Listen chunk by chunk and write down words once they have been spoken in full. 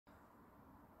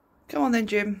Come on then,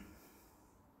 Jim.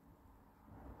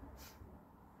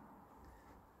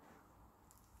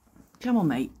 Come on,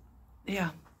 mate. Here.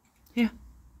 Here.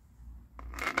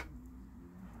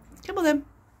 Come on then.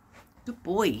 Good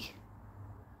boy.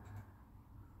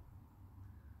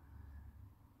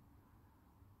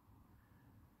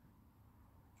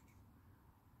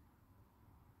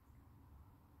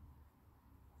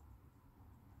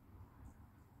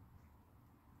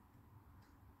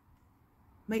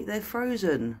 Mate, they're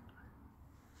frozen.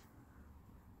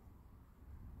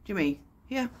 Jimmy,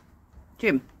 here.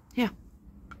 Jim, here.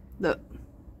 Look.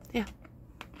 Here.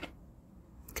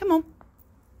 Come on.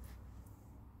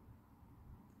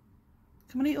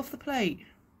 Come on, eat off the plate.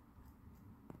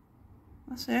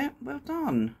 That's it. Well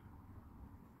done.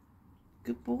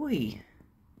 Good boy.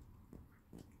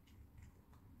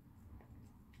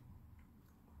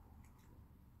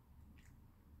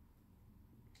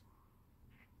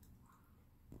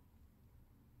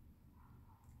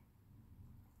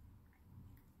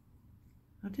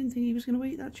 I didn't think he was going to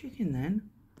eat that chicken then.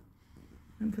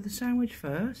 Went for the sandwich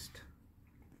first.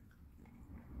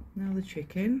 Now the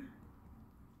chicken.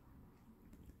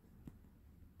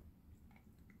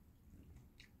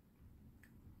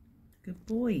 Good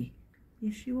boy.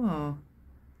 Yes, you are.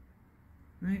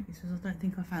 No, he says, I don't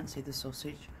think I fancy the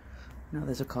sausage. Now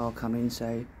there's a car coming,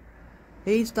 so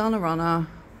he's done a runner.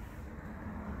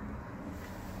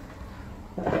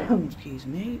 Excuse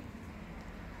me.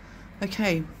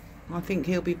 Okay, I think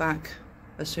he'll be back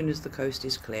as soon as the coast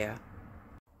is clear.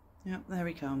 Yep, there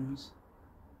he comes.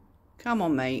 Come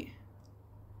on, mate.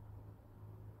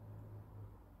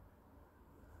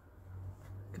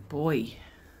 Good boy.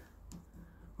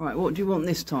 Right, what do you want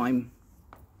this time?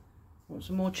 Want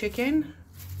some more chicken?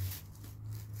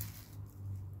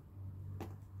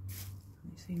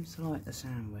 He seems to like the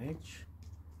sandwich.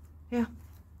 Yeah,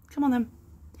 come on then.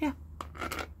 Yeah,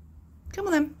 come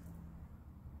on then.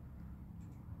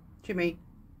 Jimmy.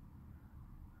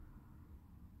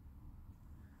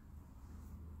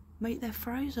 Mate, they're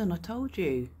frozen, I told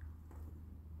you.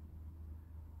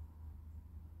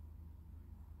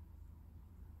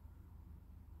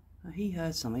 He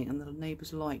heard something and the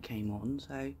neighbour's light came on,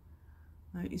 so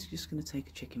no, he's just going to take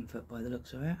a chicken foot by the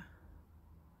looks of it.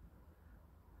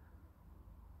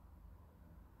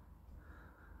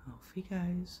 Off he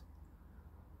goes.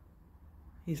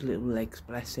 His little legs,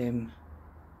 bless him.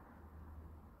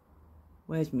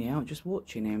 Where's Meow? Just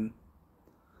watching him.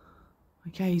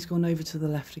 Okay, he's gone over to the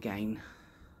left again.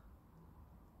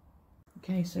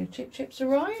 Okay, so ChipChip's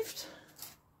arrived.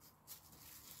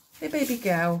 Hey, baby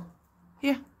girl.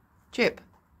 Here, Chip.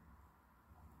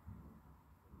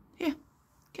 Here,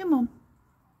 come on.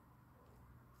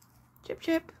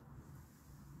 ChipChip.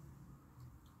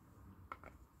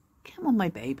 Come on, my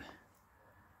babe.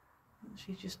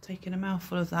 She's just taking a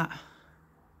mouthful of that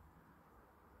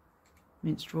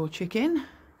minced raw chicken.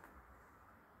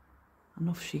 And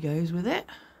off she goes with it.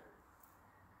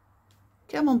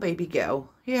 Come on, baby girl.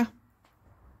 Here.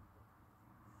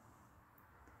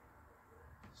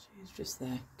 She's just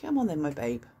there. Come on then, my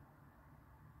babe.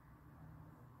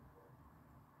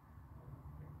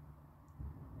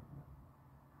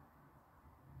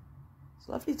 It's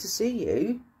lovely to see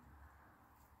you.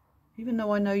 Even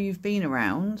though I know you've been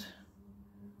around.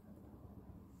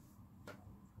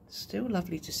 It's still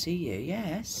lovely to see you,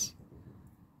 yes.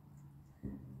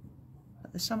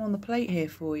 But there's some on the plate here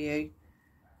for you.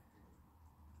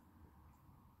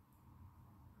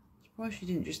 Surprised you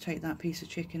didn't just take that piece of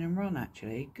chicken and run,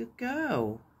 actually. Good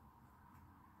girl.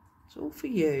 It's all for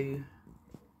you.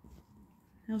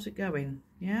 How's it going?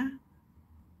 Yeah?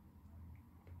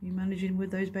 You managing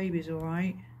with those babies all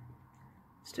right?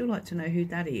 Still like to know who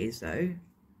Daddy is, though.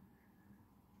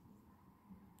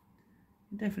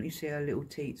 You can definitely see her little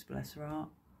teats, bless her heart.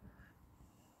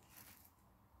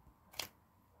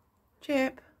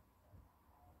 Chip.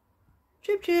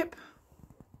 Chip, Chip.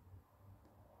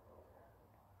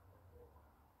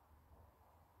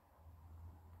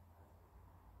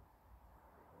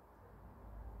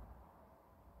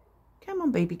 Come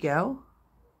on, baby girl.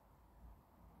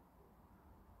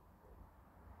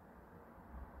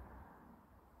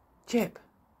 Chip.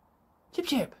 Chip,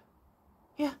 Chip.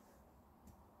 Yeah.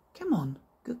 Come on.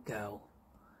 Good girl.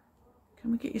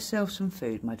 Can we get yourself some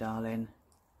food, my darling?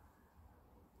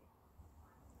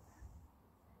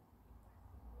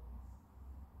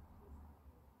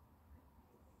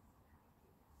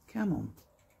 Come on.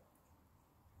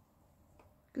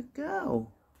 Good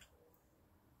girl.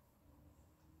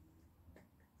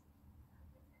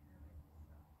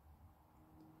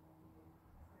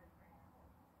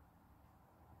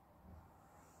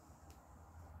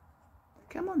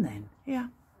 Come on then. Here.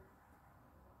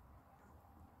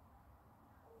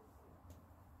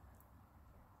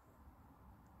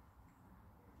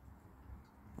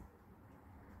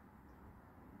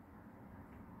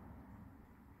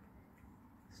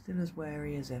 Still as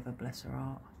wary as ever, bless her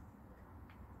heart.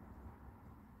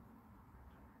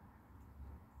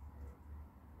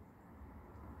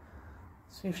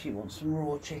 See if she wants some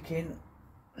raw chicken.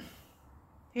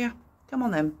 Here, come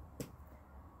on then.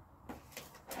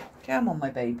 Come on, my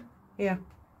babe. Here.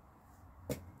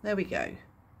 There we go.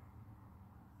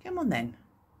 Come on then.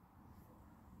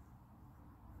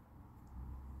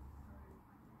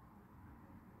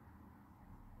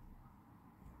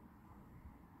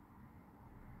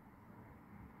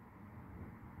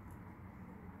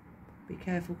 Be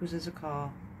careful because there's a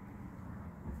car.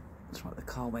 That's right, the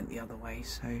car went the other way,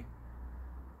 so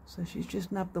she's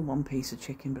just nabbed the one piece of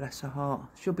chicken, bless her heart.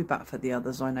 She'll be back for the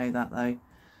others, I know that though.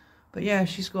 But yeah,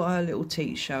 she's got her little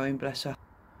teats showing, bless her.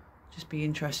 Just be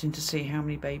interesting to see how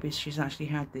many babies she's actually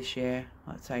had this year.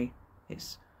 I'd say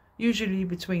it's usually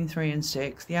between 3 and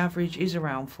 6. The average is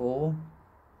around 4.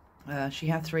 She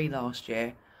had 3 last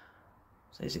year.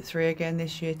 So is it 3 again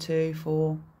this year? 2,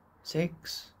 4,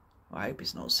 6? I hope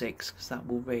it's not 6 because that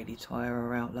will really tire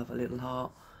her out, love her little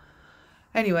heart.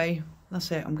 Anyway, that's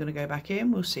it. I'm going to go back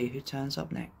in. We'll see who turns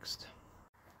up next.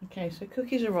 Okay, so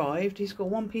Cookie's arrived. He's got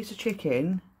one piece of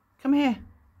chicken. Come here.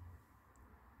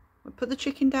 We'll put the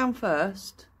chicken down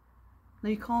first. No,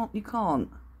 you can't. You can't.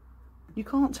 You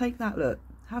can't take that, look.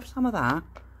 Have some of that.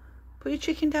 Put your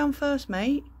chicken down first,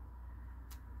 mate.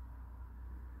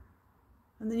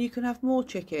 And then you can have more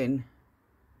chicken.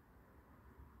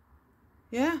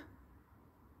 Yeah?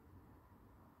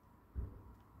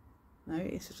 No,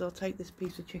 it says I'll take this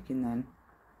piece of chicken then.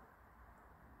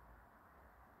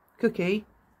 Cookie?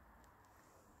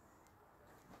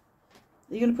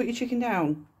 Are you going to put your chicken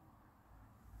down?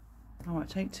 Alright,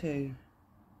 take 2.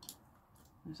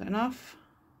 Is that enough?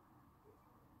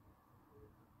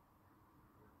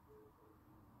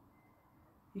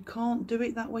 You can't do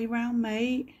it that way round,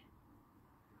 mate.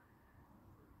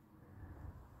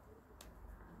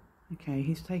 Okay,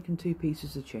 he's taken 2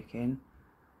 pieces of chicken.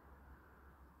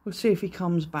 We'll see if he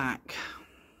comes back.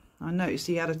 I noticed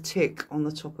he had a tick on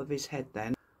the top of his head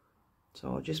then. So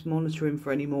I'll just monitor him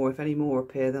for any more. If any more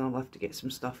appear, then I'll have to get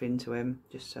some stuff into him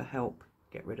just to help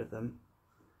get rid of them.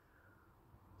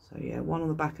 So yeah, one on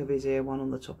the back of his ear, one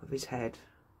on the top of his head.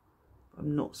 I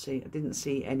didn't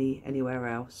see any anywhere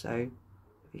else. So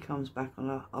if he comes back,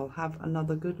 I'll have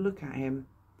another good look at him.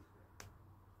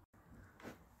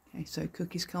 Okay, so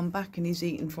Cookie's come back and he's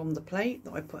eaten from the plate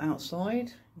that I put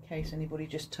outside, in case anybody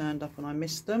just turned up and I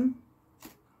missed them.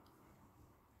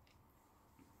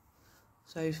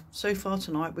 So far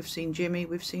tonight we've seen Jimmy,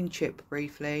 we've seen Chip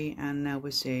briefly, and now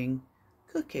we're seeing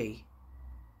Cookie.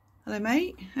 Hello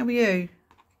mate, how are you?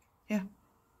 Yeah.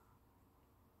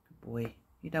 Good boy.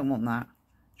 You don't want that.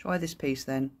 Try this piece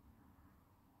then.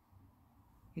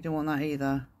 You don't want that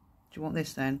either. Do you want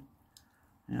this then?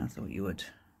 Yeah, I thought you would.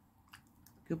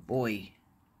 Good boy.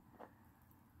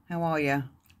 How are you?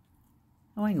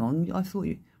 Oh, hang on. I thought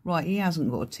you... Right, he hasn't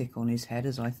got a tick on his head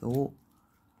as I thought.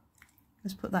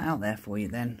 Let's put that out there for you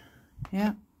then.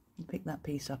 Yeah? And pick that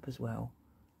piece up as well.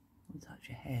 Don't touch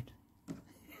your head.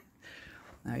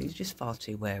 No, he's just far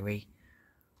too wary.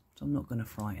 So I'm not going to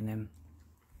frighten him.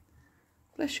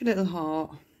 Bless your little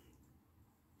heart.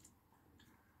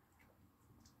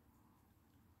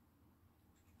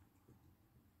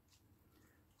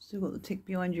 Still got the tick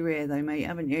behind your ear though, mate,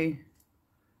 haven't you?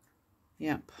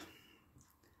 Yep.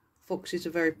 Foxes are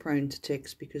very prone to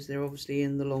ticks because they're obviously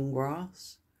in the long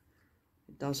grass.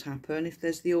 It does happen. If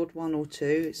there's the odd 1 or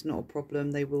 2, it's not a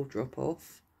problem. They will drop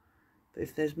off. But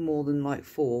if there's more than like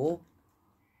 4,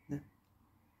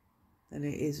 then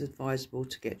it is advisable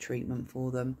to get treatment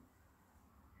for them.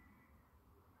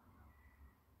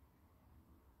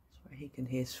 So he can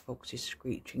hear foxes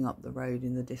screeching up the road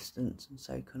in the distance, and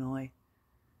so can I.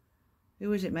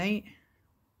 Who is it, mate?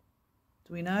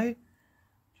 Do we know? Do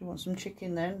you want some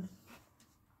chicken then?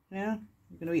 Yeah?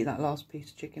 You're going to eat that last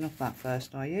piece of chicken off that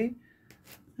first, are you?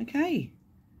 Okay.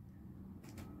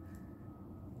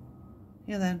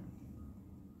 Yeah then. Do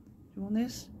you want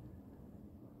this?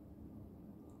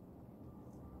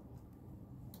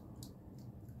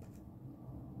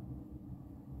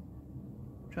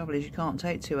 Trouble is you can't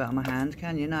take 2 out of my hand,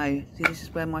 can you? No. See, this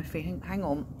is where my feet... Hang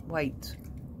on. Wait.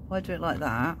 If I do it like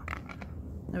that...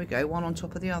 There we go, 1 on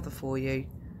top of the other for you.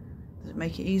 Does it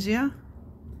make it easier?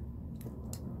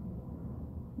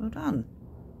 Well done.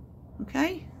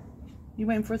 Okay. You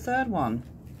waiting for a 3rd one?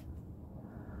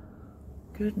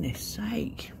 Goodness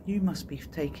sake. You must be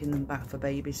taking them back for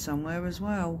babies somewhere as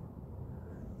well.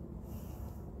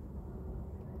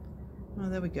 Oh,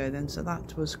 there we go then. So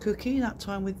that was Cookie, that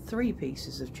time with 3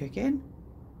 pieces of chicken.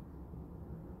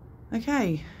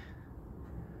 Okay.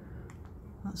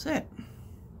 That's it.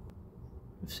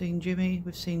 We've seen Jimmy,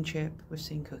 we've seen Chip, we've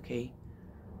seen Cookie.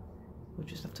 We'll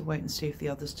just have to wait and see if the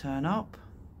others turn up.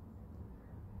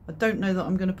 I don't know that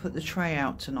I'm going to put the tray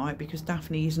out tonight because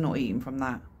Daphne is not eating from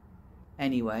that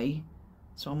anyway.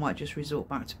 So I might just resort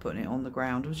back to putting it on the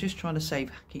ground. I was just trying to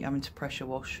keep having to pressure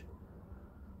wash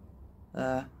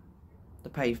the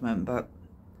pavement, but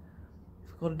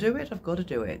if I've got to do it, I've got to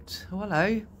do it. Oh,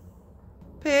 hello.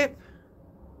 Pip.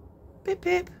 Pip,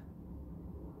 Pip.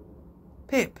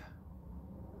 Pip.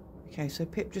 Okay, so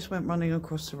Pip just went running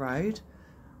across the road.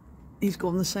 He's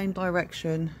gone the same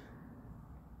direction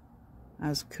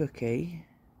as Cookie.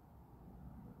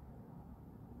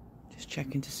 Just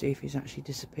checking to see if he's actually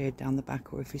disappeared down the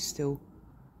back or if he's still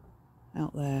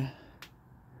out there.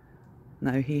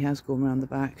 No, he has gone around the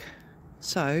back.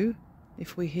 So,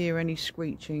 if we hear any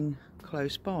screeching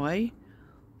close by,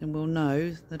 then we'll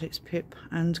know that it's Pip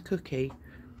and Cookie.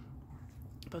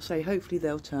 But say, hopefully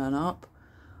they'll turn up.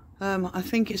 I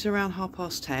think it's around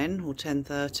 10:30 or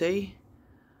 10:30.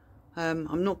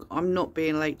 I'm not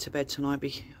being late to bed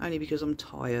tonight, only because I'm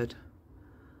tired,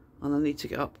 and I need to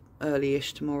get up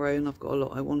early-ish tomorrow, and I've got a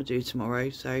lot I want to do tomorrow.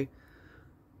 So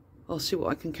I'll see what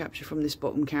I can capture from this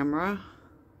bottom camera,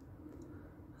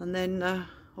 and then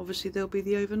obviously there'll be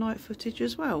the overnight footage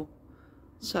as well.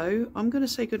 So I'm going to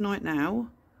say goodnight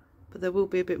now, but there will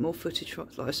be a bit more footage,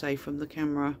 like I say, from the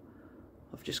camera.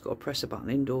 I've just got to press a button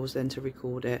indoors then to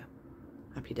record it.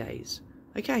 Happy days.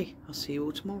 Okay, I'll see you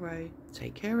all tomorrow.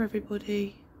 Take care,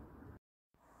 everybody.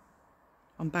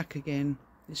 I'm back again.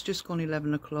 It's just gone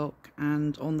 11 o'clock,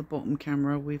 and on the bottom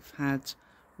camera we've had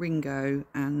Ringo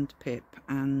and Pip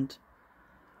and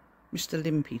Mr.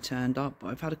 Limpy turned up. But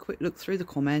I've had a quick look through the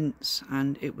comments,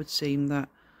 and it would seem that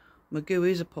Magoo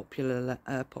is a popular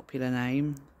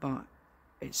name, but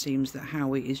it seems that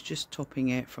Howie is just topping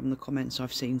it from the comments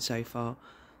I've seen so far.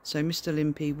 So Mr.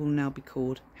 Limpy will now be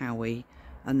called Howie,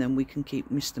 and then we can keep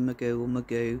Mr. Magoo or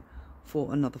Magoo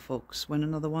for another fox when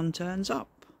another one turns up.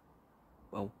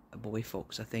 Well, a boy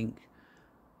fox, I think,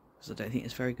 because I don't think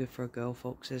it's very good for a girl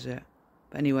fox, is it?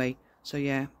 But anyway, so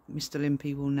yeah, Mr.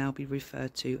 Limpy will now be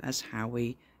referred to as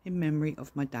Howie in memory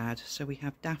of my dad. So we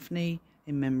have Daphne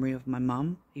in memory of my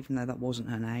mum, even though that wasn't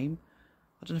her name.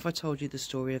 I don't know if I told you the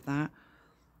story of that.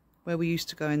 Where we used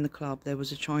to go in the club, there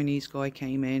was a Chinese guy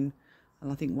came in,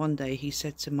 and I think one day he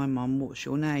said to my mum, "What's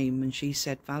your name?" And she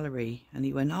said Valerie, and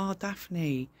he went, "Oh,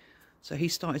 Daphne." So he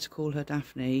started to call her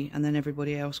Daphne, and then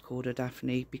everybody else called her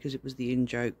Daphne because it was the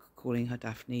in-joke calling her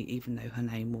Daphne, even though her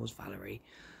name was Valerie.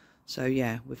 So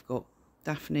yeah, we've got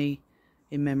Daphne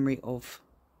in memory of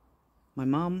my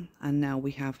mum, and now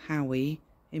we have Howie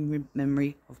in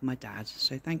memory of my dad.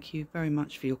 So thank you very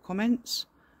much for your comments.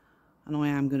 And I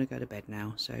am going to go to bed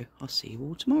now, so I'll see you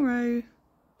all tomorrow.